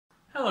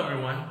Hello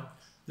everyone.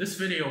 This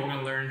video we're going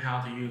to learn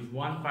how to use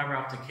one fiber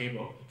optic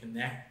cable to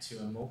connect to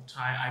a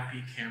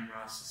multi-IP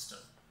camera system.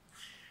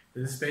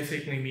 This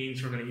basically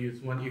means we're going to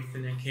use one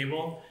Ethernet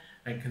cable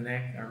and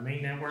connect our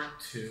main network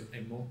to a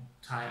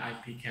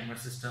multi-IP camera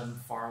system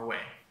far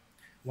away.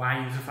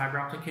 Why use a fiber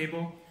optic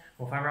cable?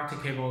 Well, fiber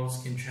optic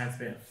cables can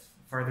transmit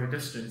further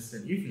distance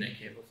than Ethernet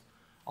cables.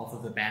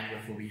 Also, the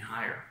bandwidth will be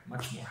higher,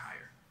 much more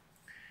higher.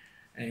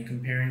 And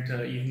comparing to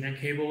Ethernet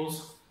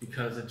cables,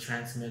 because it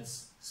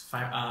transmits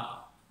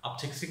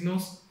optic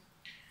signals,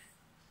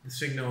 the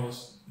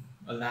signals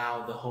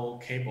allow the whole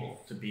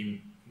cable to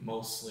be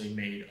mostly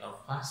made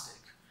of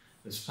plastic.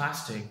 This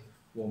plastic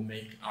will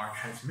make our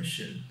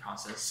transmission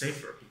process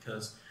safer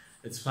because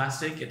it's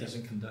plastic, it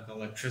doesn't conduct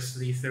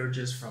electricity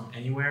surges from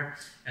anywhere,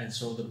 and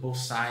so both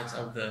sides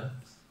of the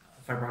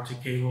fiber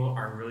optic cable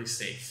are really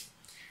safe.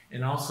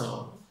 And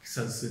also,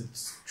 since it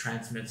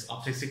transmits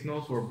optic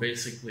signals, we're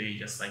basically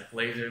just like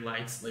laser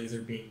lights,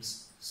 laser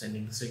beams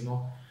sending the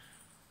signal.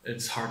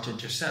 It's hard to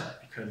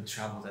intercept because it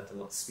travels at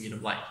the speed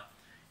of light.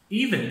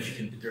 Even if you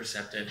can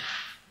intercept it,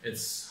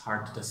 it's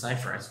hard to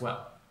decipher as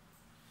well.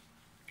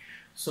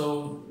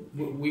 So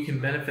we can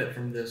benefit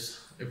from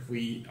this if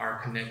we are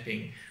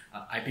connecting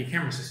IP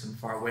camera system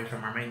far away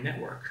from our main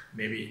network,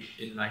 maybe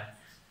in like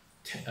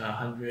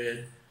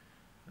 100,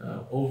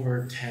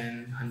 over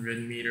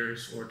 100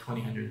 meters or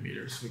 200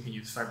 meters. We can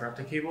use fiber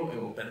optic cable,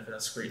 it will benefit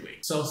us greatly.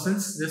 So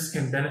since this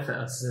can benefit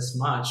us this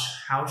much,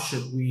 how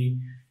should we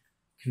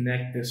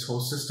connect this whole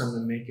system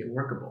and make it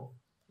workable?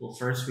 Well,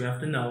 first we have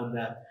to know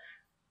that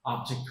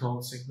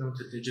optical signal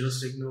to digital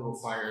signal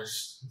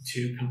requires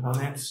two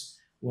components.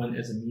 One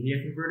is a media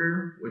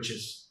converter, which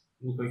is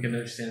what we can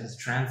understand as a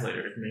translator.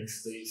 It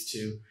makes these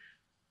two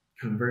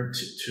convert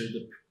to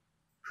the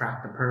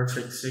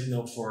perfect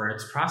signal for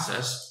its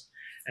process.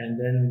 And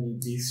then we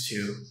need these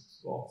two,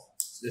 well,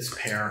 this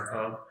pair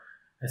of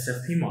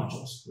SFP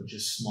modules, which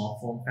is small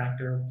form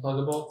factor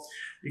pluggable.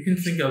 You can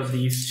think of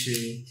these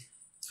two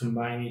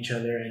combine each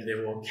other and they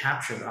will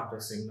capture the optic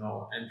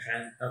signal and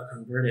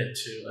convert it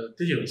to a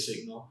digital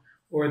signal,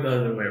 or the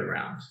other way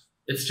around.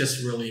 It's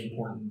just really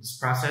important, this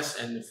process,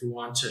 and if we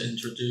want to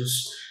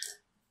introduce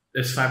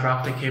this fiber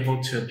optic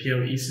cable to a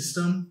PoE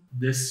system,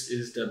 this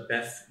is the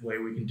best way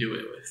we can do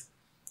it with.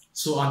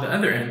 So on the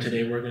other end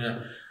today, we're going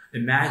to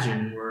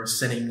imagine we're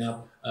setting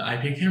up an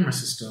IP camera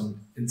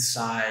system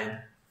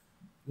inside,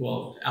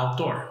 well,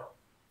 outdoor.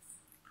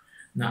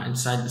 Not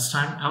inside this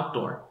time,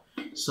 outdoor.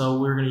 So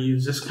we're going to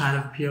use this kind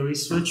of PoE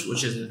switch,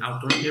 which is an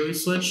outdoor PoE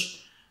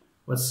switch.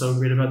 What's so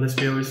great about this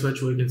PoE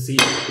switch? Well, you can see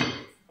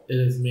it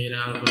is made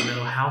out of a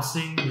metal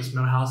housing. This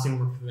metal housing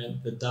will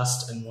prevent the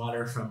dust and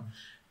water from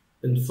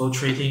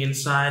infiltrating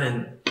inside,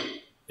 and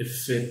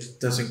if it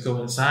doesn't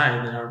go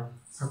inside, then our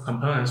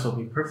components will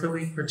be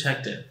perfectly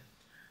protected.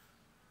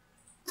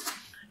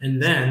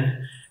 And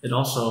then it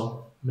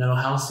also, metal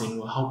housing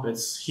will help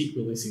its heat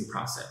releasing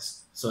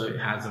process. So it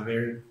has a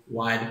very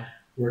wide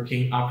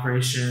working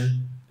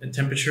operation and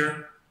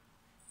temperature.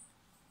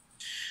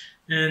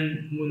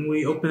 And when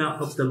we open up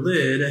the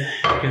lid,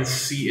 you can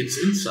see its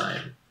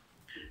inside.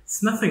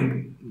 It's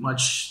nothing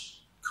much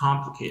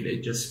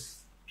complicated, just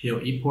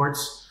PoE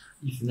ports,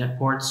 Ethernet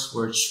ports,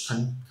 which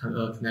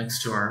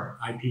connects to our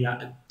IP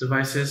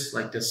devices,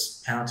 like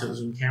this panel tilt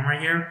zoom camera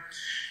here,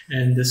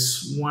 and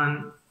this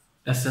one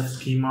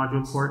SFP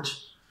module port.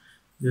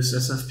 This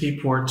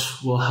SFP port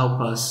will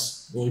help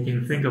us, well, we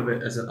can think of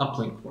it as an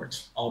uplink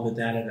port. All the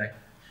data that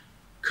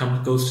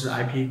goes to the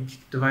IP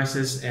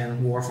devices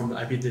and more from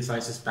the IP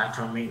devices back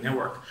to our main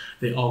network,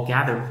 they all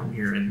gather from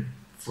here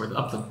for the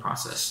uplink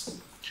process.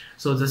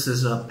 So this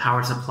is a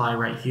power supply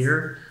right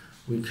here.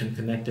 We can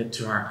connect it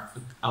to our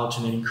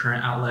alternating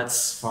current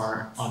outlets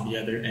far on the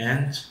other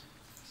end.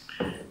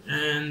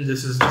 And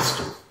this is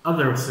just,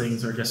 other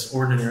things are just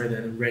ordinary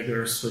than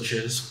regular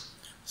switches.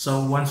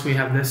 So once we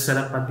have this set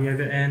up at the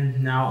other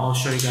end, now I'll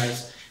show you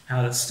guys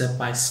how to step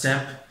by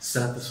step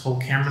set up this whole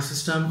camera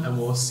system, and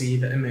we'll see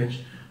the image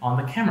on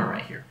the camera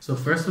right here. So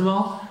first of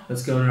all,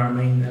 let's go to our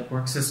main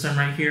network system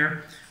right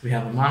here. We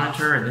have a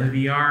monitor, an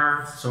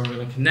NVR, so we're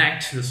going to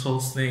connect this whole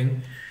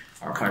thing,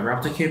 our fiber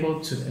optic cable,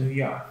 to the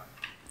NVR.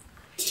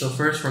 So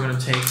first we're going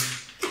to take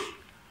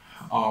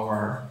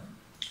our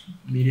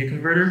media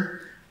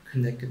converter,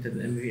 connect it to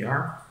the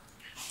NVR.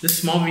 This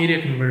small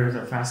media converter is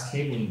our fast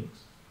cabling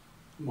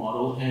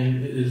model,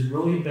 and it is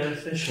really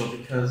beneficial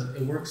because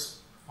it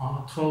works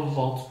on a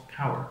 12-volt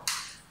power.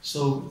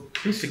 So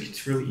basically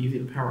it's really easy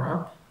to power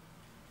up.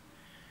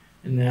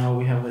 And now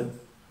we have it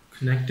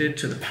connected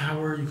to the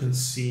power. You can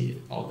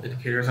see all the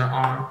indicators are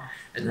on.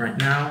 And right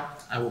now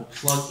I will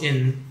plug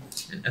in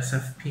an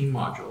SFP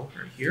module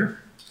right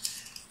here.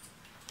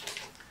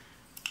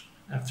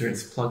 After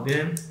it's plugged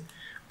in,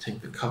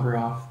 take the cover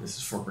off. This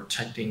is for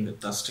protecting the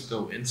dust to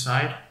go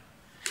inside.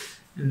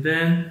 And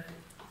then,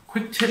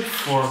 quick tip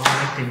for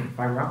connecting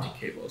fiber optic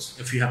cables.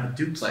 If you have a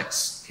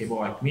duplex cable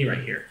like me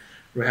right here,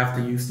 we have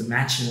to use the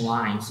matching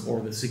lines or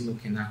the signal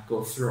cannot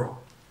go through.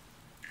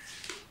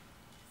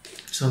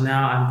 So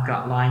now I've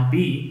got line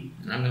B,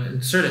 and I'm going to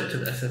insert it to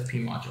the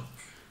SFP module.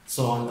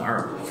 So on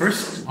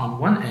on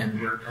one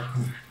end, our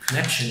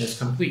connection is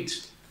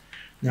complete.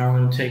 Now we're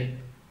going to take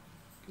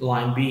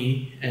line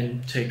B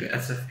and take a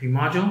SFP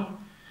module.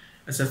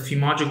 SFP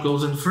module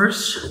goes in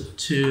first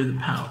to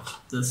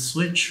the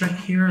switch right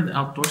here, the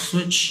outdoor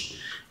switch,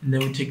 and then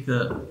we take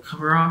the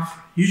cover off.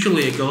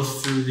 Usually it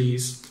goes through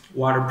these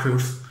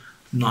waterproof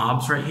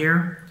knobs right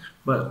here,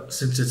 but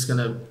since it's going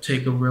to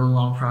take a real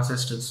long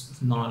process to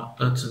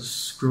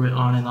screw it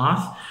on and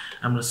off,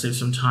 I'm going to save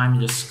some time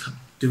and just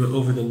do it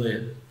over the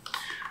lid.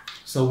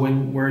 So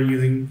when we're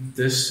using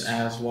this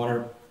as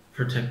water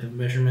protective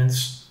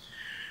measurements,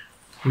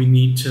 we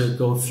need to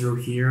go through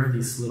here,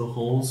 these little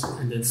holes,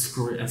 and then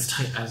screw it as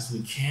tight as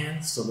we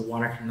can so the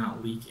water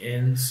cannot leak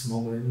in,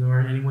 smoke in there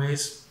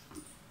anyways.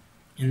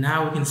 And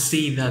now we can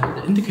see that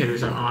the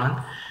indicators are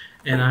on,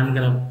 and I'm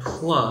gonna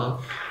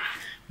plug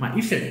my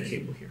Ethernet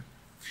cable here.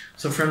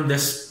 So from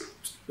this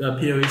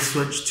PoE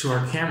switch to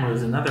our camera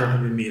is another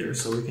 100 meters,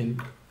 so we can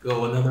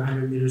go another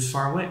 100 meters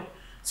far away.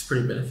 It's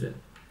pretty benefit,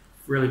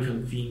 really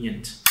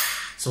convenient.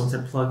 So once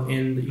I plug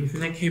in the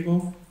Ethernet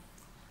cable,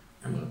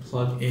 I'm gonna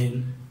plug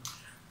in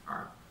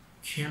our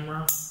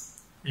camera,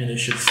 and it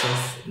should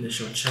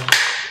self-initial check.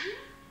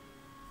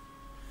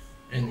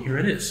 And here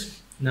it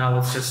is. Now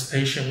let's just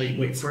patiently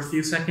wait for a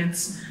few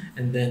seconds,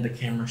 and then the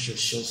camera should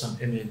show some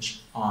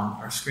image on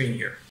our screen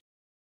here.